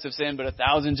ripple effects of sin, but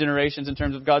 1,000 generations in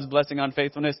terms of God's blessing on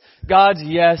faithfulness? God's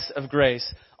yes of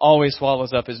grace always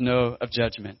swallows up His no of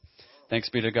judgment. Thanks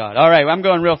be to God. All right, I'm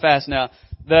going real fast now.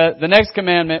 The next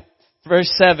commandment,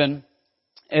 verse 7,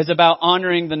 is about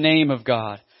honoring the name of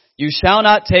God. You shall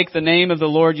not take the name of the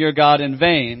Lord your God in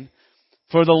vain,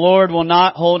 for the Lord will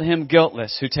not hold him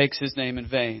guiltless who takes His name in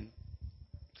vain.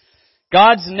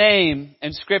 God's name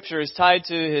in Scripture is tied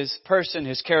to His person,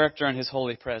 His character, and His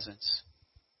holy presence.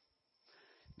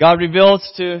 God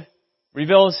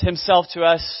reveals Himself to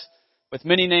us with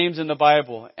many names in the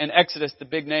Bible. In Exodus, the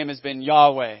big name has been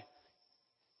Yahweh.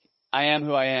 I am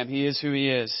who I am. He is who He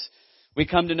is. We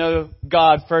come to know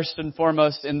God first and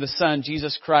foremost in the Son,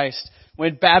 Jesus Christ,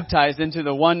 when baptized into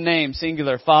the one name,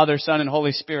 singular, Father, Son, and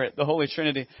Holy Spirit, the Holy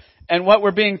Trinity. And what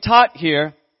we're being taught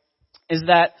here is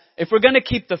that if we're going to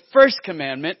keep the first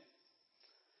commandment,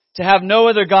 to have no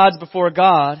other gods before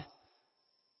God,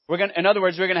 in other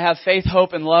words, we're going to have faith,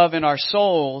 hope, and love in our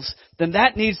souls, then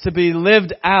that needs to be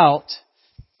lived out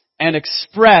and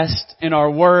expressed in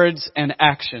our words and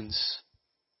actions.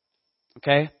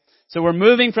 Okay? So we're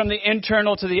moving from the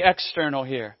internal to the external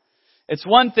here. It's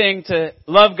one thing to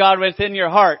love God within your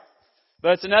heart,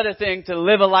 but it's another thing to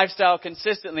live a lifestyle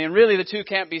consistently. And really the two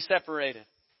can't be separated.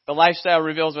 The lifestyle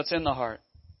reveals what's in the heart.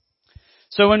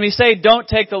 So when we say don't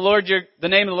take the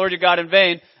name of the Lord your God in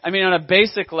vain, I mean on a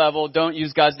basic level, don't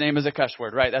use God's name as a cuss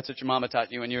word, right? That's what your mama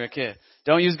taught you when you were a kid.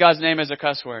 Don't use God's name as a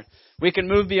cuss word. We can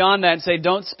move beyond that and say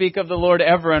don't speak of the Lord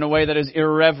ever in a way that is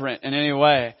irreverent in any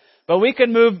way. But we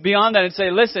can move beyond that and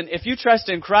say, listen, if you trust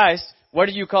in Christ, what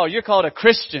are you called? You're called a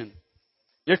Christian.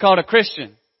 You're called a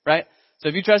Christian, right? So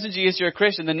if you trust in Jesus, you're a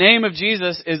Christian. The name of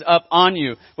Jesus is up on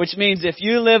you, which means if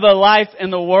you live a life in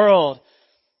the world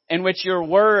in which your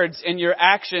words and your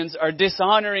actions are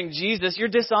dishonoring Jesus, you're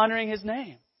dishonoring His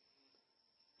name.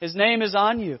 His name is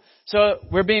on you. So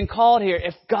we're being called here.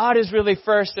 If God is really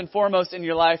first and foremost in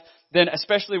your life, then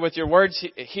especially with your words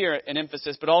here in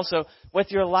emphasis, but also with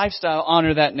your lifestyle,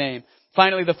 honor that name.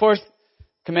 Finally, the fourth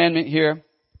commandment here,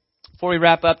 before we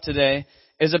wrap up today,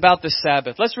 is about the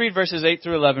Sabbath. Let's read verses 8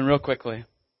 through 11 real quickly.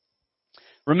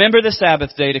 Remember the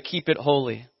Sabbath day to keep it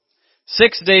holy.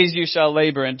 6 days you shall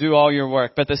labor and do all your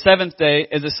work, but the seventh day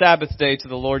is a Sabbath day to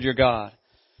the Lord your God.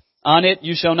 On it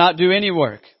you shall not do any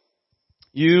work,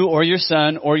 you or your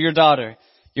son or your daughter,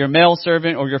 your male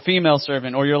servant or your female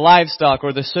servant, or your livestock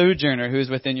or the sojourner who is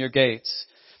within your gates.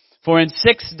 For in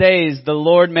 6 days the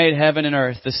Lord made heaven and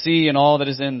earth, the sea and all that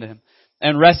is in them,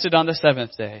 and rested on the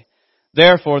seventh day.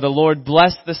 Therefore the Lord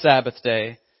blessed the Sabbath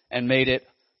day and made it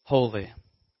holy.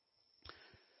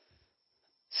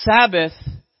 Sabbath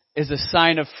is a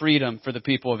sign of freedom for the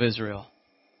people of Israel.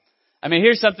 I mean,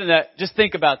 here's something that, just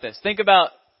think about this. Think about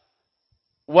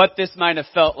what this might have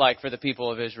felt like for the people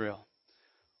of Israel.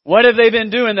 What have they been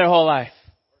doing their whole life?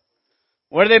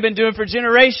 What have they been doing for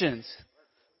generations?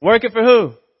 Working for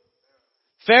who?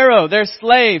 Pharaoh. They're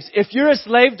slaves. If you're a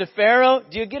slave to Pharaoh,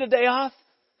 do you get a day off?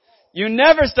 You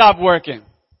never stop working.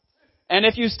 And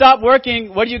if you stop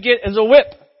working, what do you get is a whip.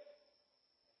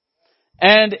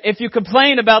 And if you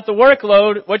complain about the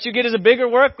workload, what you get is a bigger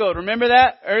workload. Remember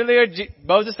that? Earlier,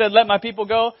 Moses said, let my people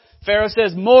go. Pharaoh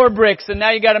says, more bricks, and now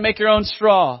you got to make your own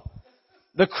straw.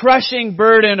 The crushing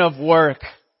burden of work.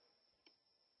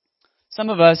 Some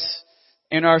of us,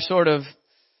 in our sort of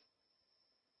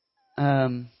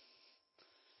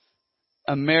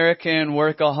American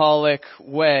workaholic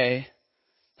way,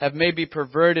 have maybe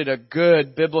perverted a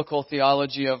good biblical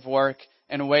theology of work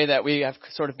in a way that we have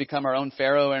sort of become our own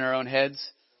Pharaoh in our own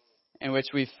heads, in which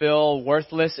we feel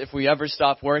worthless if we ever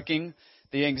stop working.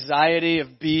 The anxiety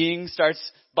of being starts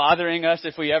bothering us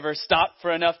if we ever stop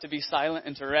for enough to be silent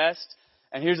and to rest.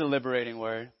 And here's a liberating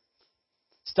word.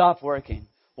 Stop working.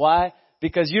 Why?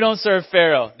 Because you don't serve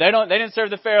Pharaoh. They didn't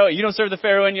serve the Pharaoh. You don't serve the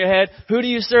Pharaoh in your head. Who do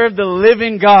you serve? The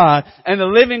living God. And the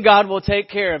living God will take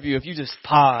care of you if you just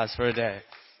pause for a day.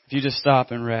 If you just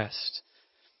stop and rest.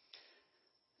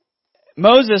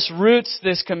 Moses roots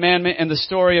this commandment in the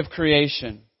story of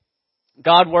creation.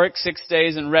 God worked 6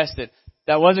 days and rested.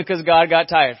 That wasn't because God got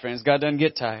tired, friends. God doesn't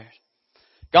get tired.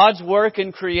 God's work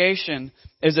in creation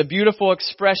is a beautiful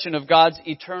expression of God's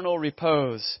eternal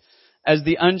repose as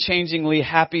the unchangingly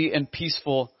happy and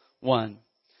peaceful one.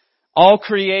 All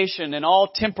creation and all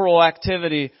temporal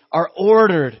activity are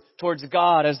ordered towards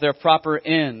God as their proper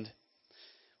end.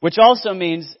 Which also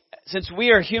means, since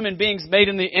we are human beings made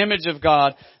in the image of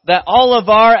God, that all of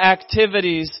our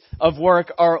activities of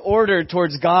work are ordered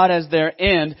towards God as their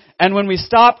end. And when we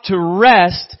stop to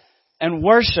rest and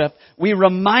worship, we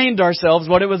remind ourselves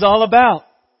what it was all about.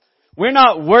 We're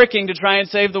not working to try and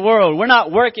save the world. We're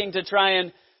not working to try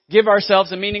and give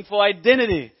ourselves a meaningful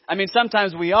identity. I mean,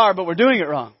 sometimes we are, but we're doing it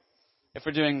wrong if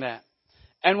we're doing that.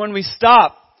 And when we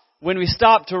stop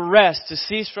to rest, to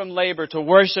cease from labor, to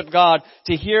worship God,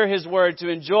 to hear His word, to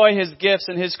enjoy His gifts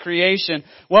and His creation,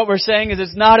 what we're saying is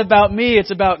it's not about me,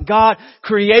 it's about God.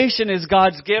 Creation is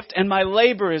God's gift and my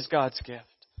labor is God's gift.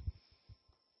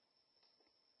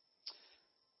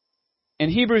 In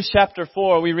Hebrews chapter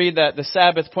 4, we read that the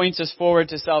Sabbath points us forward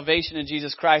to salvation in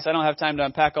Jesus Christ. I don't have time to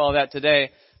unpack all of that today,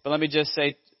 but let me just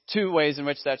say 2 ways in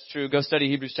which that's true. Go study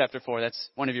Hebrews chapter 4. That's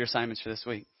one of your assignments for this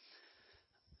week.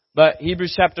 But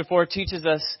Hebrews chapter 4 teaches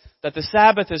us that the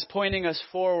Sabbath is pointing us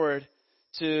forward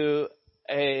to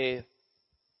the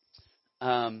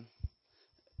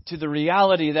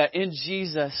reality that in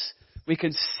Jesus we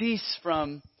can cease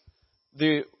from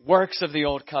the works of the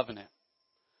old covenant.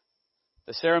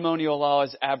 The ceremonial law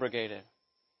is abrogated.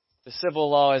 The civil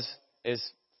law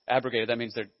is abrogated. That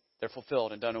means they're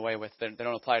fulfilled and done away with. They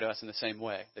don't apply to us in the same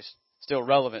way. They're still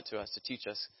relevant to us to teach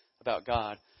us about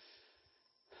God.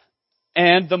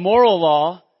 And the moral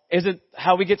law isn't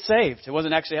how we get saved. It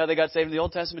wasn't actually how they got saved in the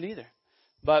Old Testament either.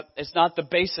 but it's not the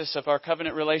basis of our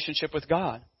covenant relationship with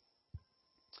God.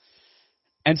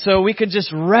 And so we can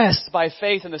just rest by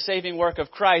faith in the saving work of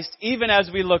Christ, even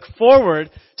as we look forward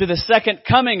to the second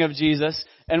coming of Jesus,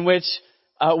 in which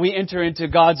we enter into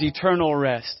God's eternal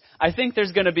rest. I think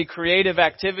there's going to be creative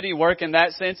activity, work in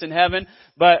that sense in heaven,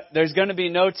 but there's going to be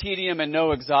no tedium and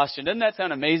no exhaustion. Doesn't that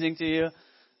sound amazing to you?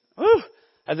 Whew.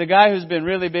 As a guy who's been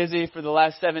really busy for the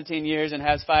last 17 years and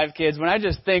has 5 kids, when I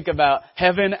just think about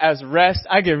heaven as rest,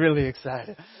 I get really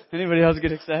excited. Anybody else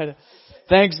get excited?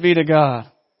 Thanks be to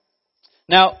God.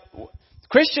 Now,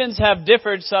 Christians have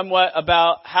differed somewhat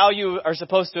about how you are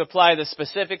supposed to apply the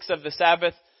specifics of the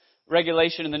Sabbath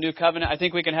regulation in the New Covenant. I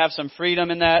think we can have some freedom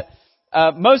in that.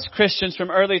 Most Christians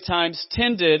from early times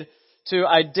tended to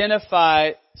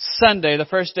identify Sunday, the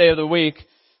first day of the week,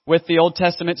 with the Old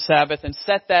Testament Sabbath and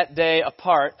set that day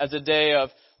apart as a day of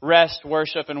rest,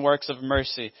 worship, and works of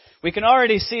mercy. We can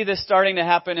already see this starting to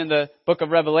happen in the book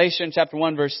of Revelation, chapter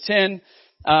 1, verse 10,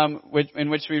 in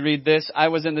which we read this: I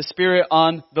was in the Spirit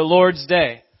on the Lord's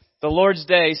Day. The Lord's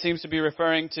Day seems to be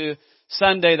referring to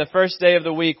Sunday, the first day of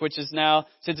the week, which is now,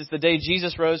 since it's the day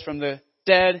Jesus rose from the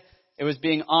dead, it was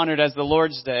being honored as the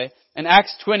Lord's Day. In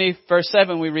Acts 20, verse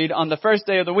 7, we read, on the first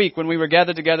day of the week, when we were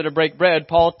gathered together to break bread,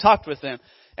 Paul talked with them.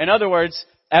 In other words,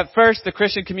 at first, the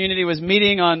Christian community was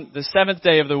meeting on the seventh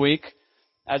day of the week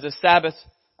as a Sabbath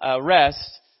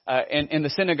rest in the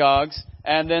synagogues,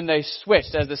 and then they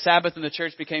switched. As the Sabbath and the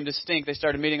church became distinct, they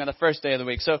started meeting on the first day of the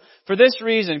week. So for this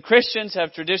reason, Christians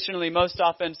have traditionally most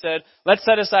often said, let's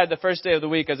set aside the first day of the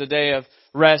week as a day of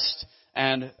rest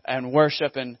and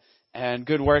worship and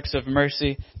good works of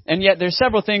mercy. And yet there's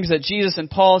several things that Jesus and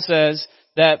Paul says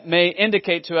that may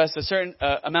indicate to us a certain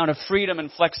amount of freedom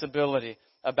and flexibility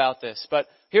about this. But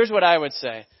here's what I would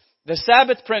say. The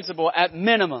Sabbath principle, at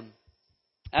minimum,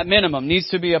 needs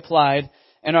to be applied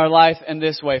in our life in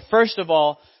this way. First of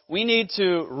all, we need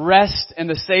to rest in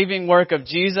the saving work of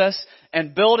Jesus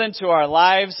and build into our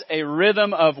lives a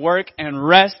rhythm of work and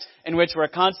rest in which we're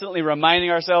constantly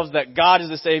reminding ourselves that God is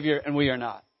the Savior and we are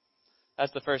not.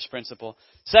 That's the first principle.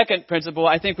 Second principle,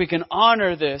 I think we can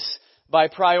honor this by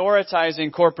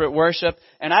prioritizing corporate worship.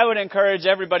 And I would encourage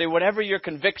everybody, whatever your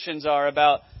convictions are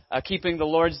about keeping the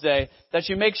Lord's Day, that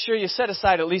you make sure you set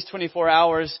aside at least 24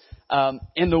 hours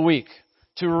in the week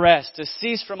to rest, to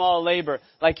cease from all labor.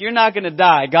 Like, you're not going to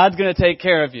die. God's going to take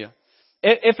care of you.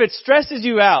 If it stresses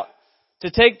you out to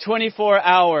take 24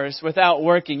 hours without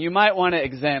working, you might want to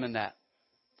examine that.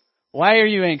 Why are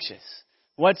you anxious?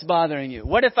 What's bothering you?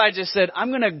 What if I just said, I'm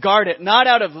going to guard it, not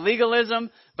out of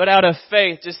legalism, but out of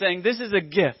faith, just saying, this is a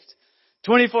gift.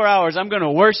 24 hours, I'm going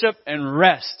to worship and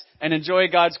rest and enjoy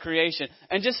God's creation.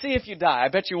 And just see if you die. I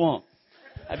bet you won't.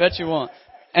 I bet you won't.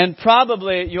 And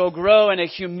probably you'll grow in a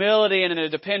humility and in a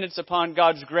dependence upon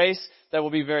God's grace that will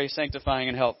be very sanctifying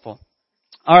and helpful.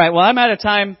 All right, well, I'm out of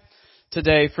time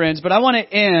today, friends, but I want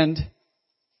to end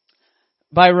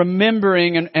by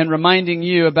remembering and reminding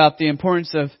you about the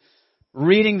importance of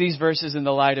reading these verses in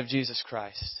the light of Jesus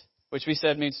Christ, which we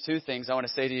said means two things I want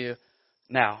to say to you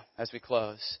now as we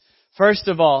close. First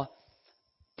of all,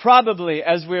 probably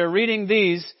as we're reading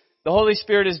these, the Holy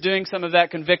Spirit is doing some of that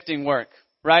convicting work,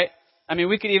 right? I mean,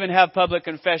 we could even have public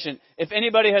confession. If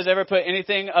anybody has ever put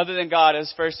anything other than God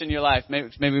as first in your life,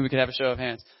 maybe we could have a show of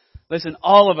hands. Listen,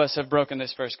 all of us have broken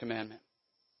this first commandment.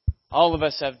 All of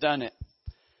us have done it.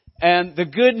 And the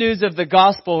good news of the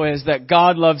gospel is that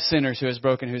God loves sinners who has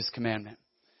broken His commandment.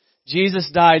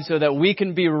 Jesus died so that we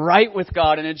can be right with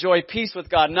God and enjoy peace with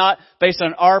God, not based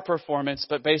on our performance,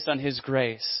 but based on His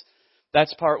grace.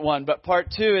 That's part one. But part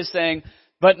two is saying,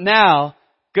 but now,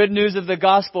 good news of the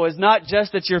gospel is not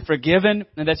just that you're forgiven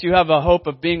and that you have a hope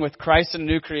of being with Christ in a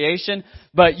new creation,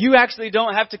 but you actually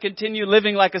don't have to continue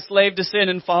living like a slave to sin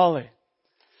and folly.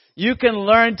 You can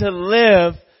learn to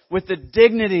live with the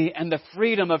dignity and the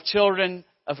freedom of children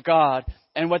of God.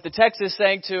 And what the text is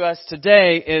saying to us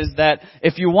today is that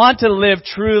if you want to live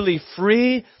truly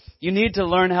free, you need to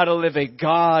learn how to live a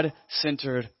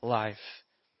God-centered life.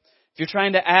 If you're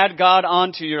trying to add God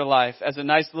onto your life as a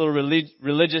nice little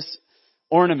religious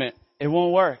ornament, it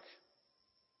won't work.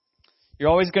 You're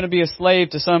always going to be a slave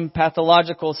to some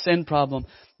pathological sin problem.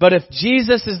 But if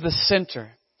Jesus is the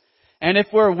center, and if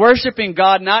we're worshiping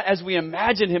God not as we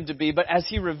imagine Him to be, but as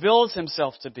He reveals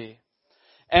Himself to be,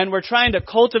 and we're trying to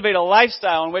cultivate a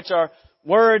lifestyle in which our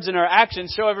words and our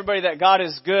actions show everybody that God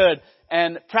is good,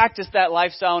 and practice that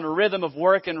lifestyle in a rhythm of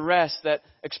work and rest that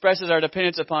expresses our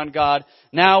dependence upon God,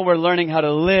 now we're learning how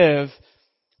to live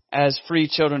as free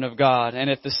children of God. And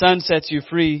if the Son sets you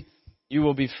free, you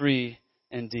will be free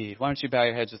indeed. Why don't you bow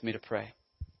your heads with me to pray?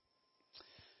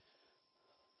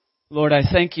 Lord, I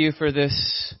thank You for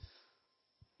this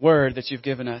word that you've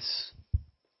given us.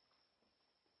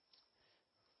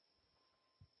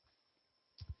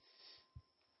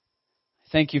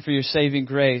 Thank you for your saving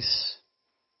grace.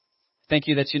 Thank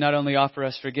you that you not only offer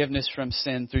us forgiveness from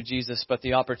sin through Jesus, but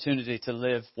the opportunity to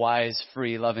live wise,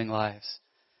 free, loving lives.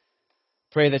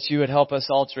 Pray that you would help us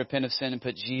all to repent of sin and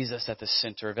put Jesus at the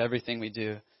center of everything we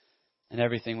do and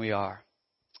everything we are.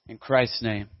 In Christ's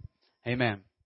name, amen.